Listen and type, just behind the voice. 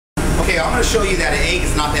Okay, I'm going to show you that an egg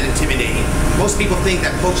is not that intimidating. Most people think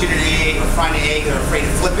that poaching an egg or frying an egg, they're afraid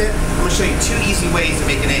to flip it. I'm going to show you 2 easy ways to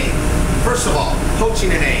make an egg. First of all,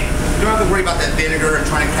 poaching an egg. You don't have to worry about that vinegar and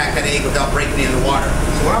trying to crack that egg without breaking it in the water.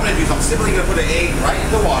 So what I'm going to do is I'm simply going to put an egg right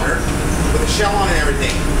in the water with the shell on and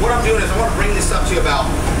everything. What I'm doing is I want to bring this up to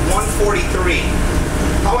about 143.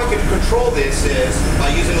 How I can control this is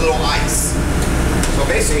by using a little ice. So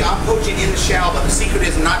basically I'm poaching in the shell, but the secret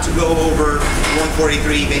is not to go over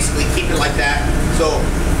 143, basically keep it like that. So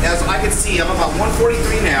as I can see, I'm about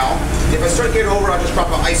 143 now. If I start getting over, I'll just drop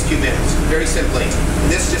an ice cube in it, very simply. And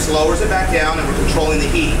this just lowers it back down and we're controlling the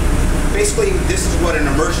heat. Basically, this is what an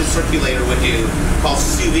immersion circulator would do, called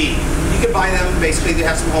sous vide. You can buy them, basically they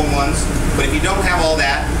have some home ones, but if you don't have all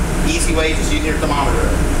that, easy way, just use your thermometer.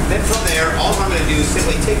 Then from there, all I'm going to do is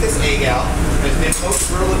simply take this egg out. It's been poached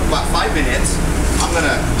for about 5 minutes. I'm going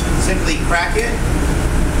to simply crack it,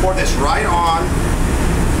 pour this right on,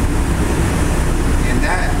 and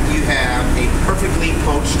that you have a perfectly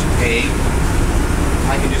poached egg.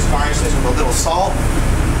 I can just garnish this with a little salt,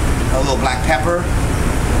 a little black pepper,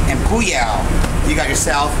 and booyah! You got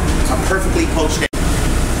yourself a perfectly poached egg.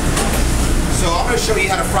 So I'm going to show you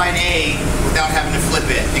how to fry an egg without having to flip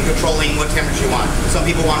it and controlling what temperature you want. Some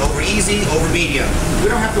people want over easy, over medium.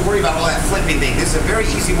 We don't have to worry about all that flipping thing. This is a very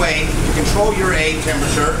easy way to control your egg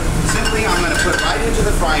temperature. Simply, I'm going to put right into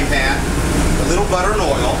the frying pan a little butter and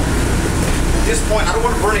oil. At this point, I don't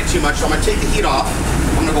want to burn it too much, so I'm going to take the heat off.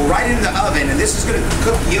 I'm going to go right into the oven, and this is going to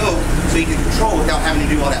cook the yolk so you can control without having to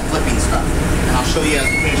do all that flipping stuff. And I'll show you as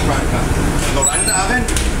the finished product comes. Go right in the oven,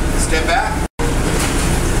 step back.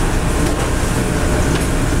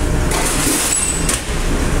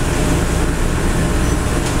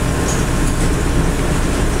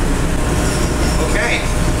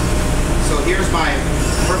 Here's my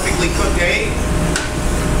perfectly cooked egg.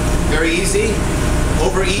 Very easy.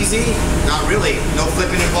 Over easy. Not really. No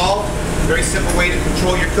flipping involved. Very simple way to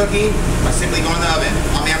control your cooking by simply going in the oven.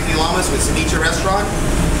 I'm Anthony Lamas with Ceviche Restaurant.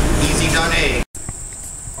 Easy done egg.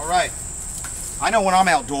 Alright. I know when I'm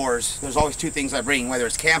outdoors, there's always 2 things I bring. Whether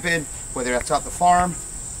it's camping, whether it's out the farm,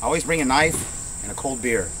 I always bring a knife and a cold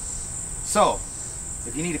beer. So,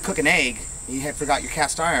 if you need to cook an egg and you have forgot your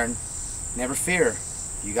cast iron, never fear.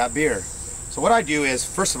 You got beer. So what I do is,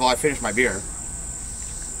 first of all, I finish my beer.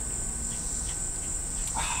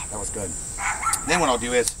 That was good. Then what I'll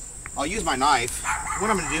do is, I'll use my knife. What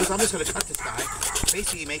I'm going to do is, I'm just going to cut this guy.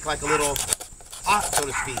 Basically make like a little pot, so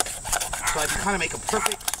to speak. So I can kind of make a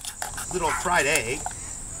perfect little fried egg.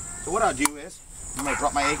 So what I'll do is, I'm going to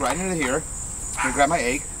drop my egg right into here. I'm going to grab my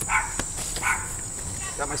egg.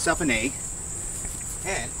 Got myself an egg.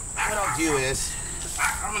 And what I'll do is,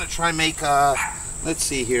 I'm going to try and make, let's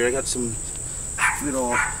see here, I got some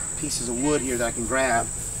little pieces of wood here that I can grab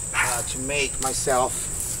to make myself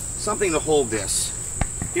something to hold this.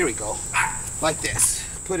 Here we go, like this.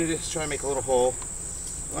 Put it, just try to make a little hole.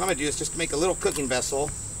 What I'm going to do is just make a little cooking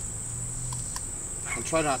vessel and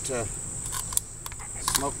try not to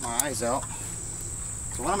smoke my eyes out.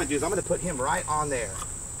 So what I'm going to do is I'm going to put him right on there.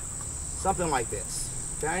 Something like this,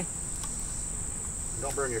 okay?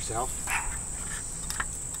 Don't burn yourself.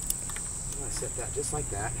 I'm going to set that just like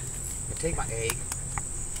that. I take my egg, I'm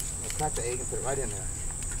going to crack the egg and put it right in there.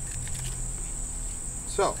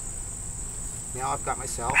 So, now I've got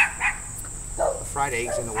myself the fried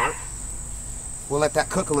eggs in the work. We'll let that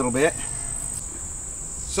cook a little bit.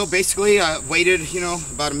 So basically, I waited,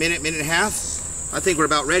 about a minute, minute and a half. I think we're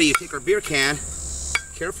about ready. You take our beer can,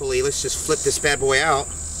 carefully, let's just flip this bad boy out,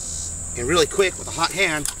 and really quick with a hot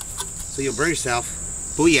hand, so you'll burn yourself.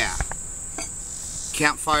 Booyah!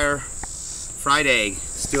 Campfire fried egg.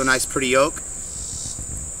 Still a nice pretty yolk.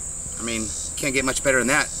 I mean, can't get much better than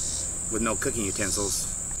that with no cooking utensils.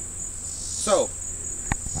 So,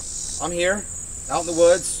 I'm here, out in the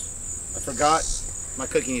woods. I forgot my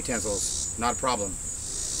cooking utensils. Not a problem.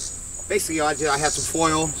 Basically, I had some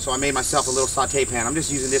foil, so I made myself a little saute pan. I'm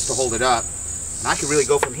just using this to hold it up. And I can really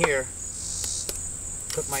go from here,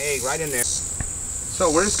 cook my egg right in there.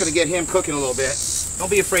 So we're just going to get him cooking a little bit.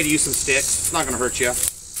 Don't be afraid to use some sticks. It's not going to hurt you.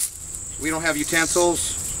 We don't have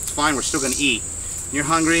utensils. It's fine. We're still going to eat. You're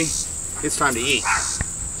hungry. It's time to eat.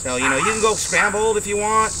 So, you can go scrambled if you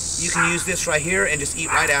want. You can use this right here and just eat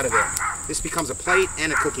right out of it. This becomes a plate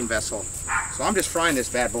and a cooking vessel. So I'm just frying this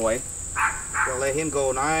bad boy. Gonna let him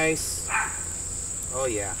go nice. Oh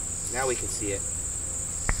yeah. Now we can see it.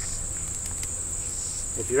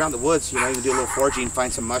 If you're out in the woods, you can do a little foraging,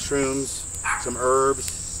 find some mushrooms, some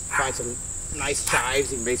herbs, find some nice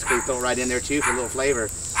chives. You can basically throw it right in there too for a little flavor.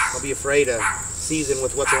 Don't be afraid to season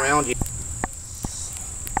with what's around you.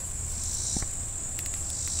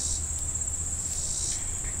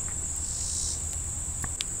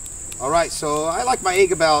 Alright, so I like my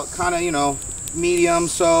egg about kind of, you know, medium,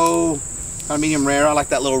 so kind of medium rare. I like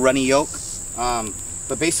that little runny yolk.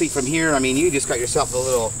 But basically from here, I mean, you just got yourself a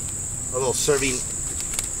little serving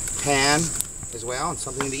pan as well, and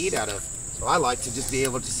something to eat out of. So I like to just be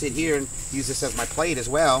able to sit here and use this as my plate as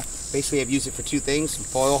well. Basically, I've used it for two things. Some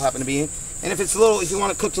foil happen to be in. And if you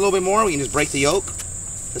want it cooked a little bit more, we can just break the yolk,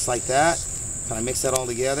 just like that. Kind of mix that all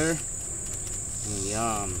together. And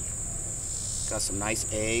yum. Got some nice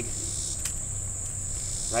egg,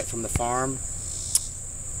 right from the farm.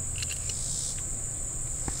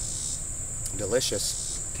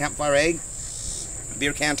 Delicious. Campfire egg,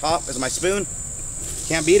 beer can top as my spoon.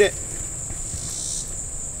 Can't beat it.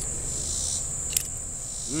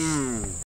 Mmm.